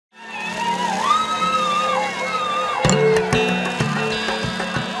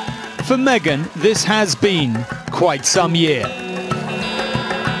for Meghan, this has been quite some year.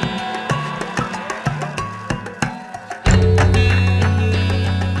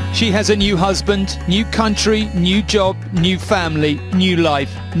 She has a new husband, new country, new job, new family, new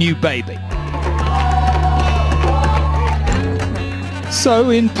life, new baby. So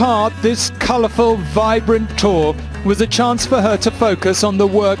in part, this colourful, vibrant tour was a chance for her to focus on the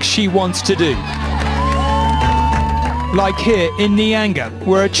work she wants to do. Like here in Nyanga,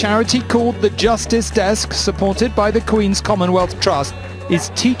 where a charity called the Justice Desk, supported by the Queen's Commonwealth Trust, is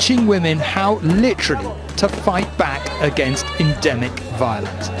teaching women how literally to fight back against endemic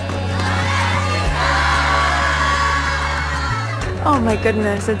violence. Oh my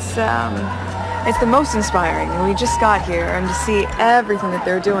goodness, it's the most inspiring. We just got here, and to see everything that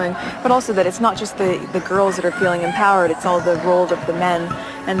they're doing, but also that it's not just the girls that are feeling empowered, it's all the role of the men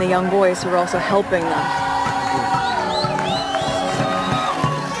and the young boys who are also helping them.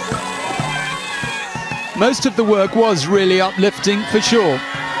 Most of the work was really uplifting, for sure.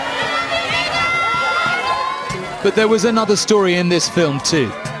 But there was another story in this film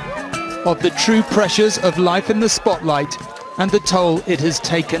too, of the true pressures of life in the spotlight and the toll it has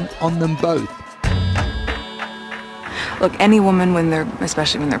taken on them both. Look, any woman,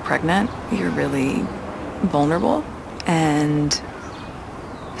 especially when they're pregnant, you're really vulnerable, and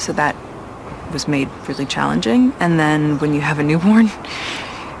so that was made really challenging. And then when you have a newborn,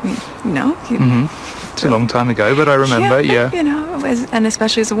 It's a long time ago, but I remember, yeah. And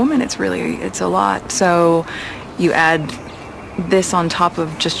especially as a woman, it's a lot. So you add this on top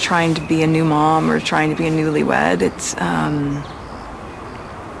of just trying to be a new mom or trying to be a newlywed. It's,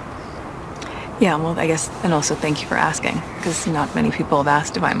 well, I guess, and also thank you for asking, because not many people have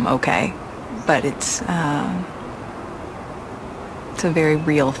asked if I'm okay, but it's a very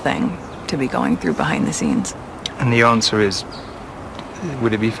real thing to be going through behind the scenes. And the answer is,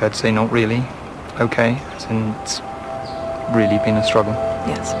 would it be fair to say not really okay? And it's really been a struggle.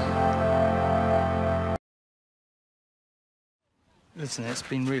 Yes. Listen, it's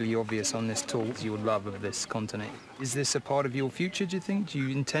been really obvious on this tour your love of this continent. Is this a part of your future, do you think? Do you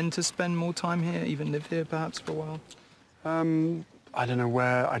intend to spend more time here, even live here perhaps for a while? I don't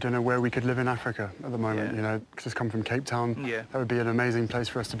know where we could live in Africa at the moment. Yeah. Just come from Cape Town. Yeah. That would be an amazing place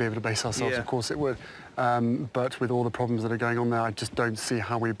for us to be able to base ourselves. Yeah. Of course it would. But with all the problems that are going on there, I just don't see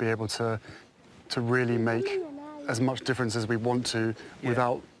how we'd be able to really make as much difference as we want to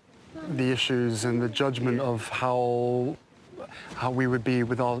without the issues and the judgment of how we would be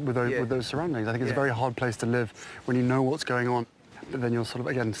with those surroundings. I think it's a very hard place to live when you know what's going on, but then you're sort of,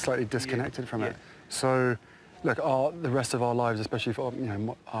 again, slightly disconnected from it. So, look, the rest of our lives, especially for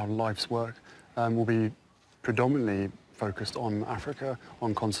our life's work, will be predominantly focused on Africa,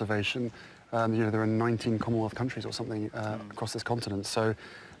 on conservation. There are 19 Commonwealth countries or something across this continent, so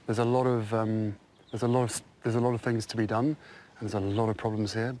there's a lot of things to be done, and there's a lot of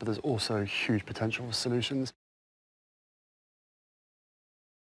problems here, but there's also huge potential for solutions.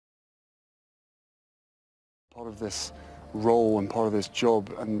 Part of this role and part of this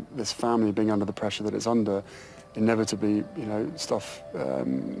job and this family being under the pressure that it's under, inevitably, stuff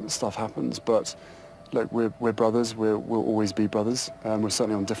happens. But look, we're brothers. We'll always be brothers. We're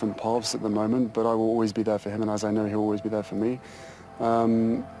certainly on different paths at the moment, but I will always be there for him, and as I know, he'll always be there for me.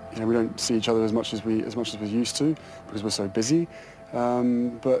 We don't see each other as much as we used to because we're so busy.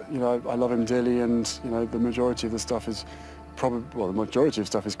 But I love him dearly, and the majority of the stuff is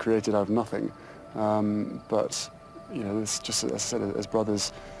created out of nothing. But it's just, as I said, as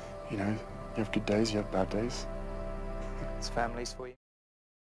brothers, you have good days, you have bad days. It's families for you.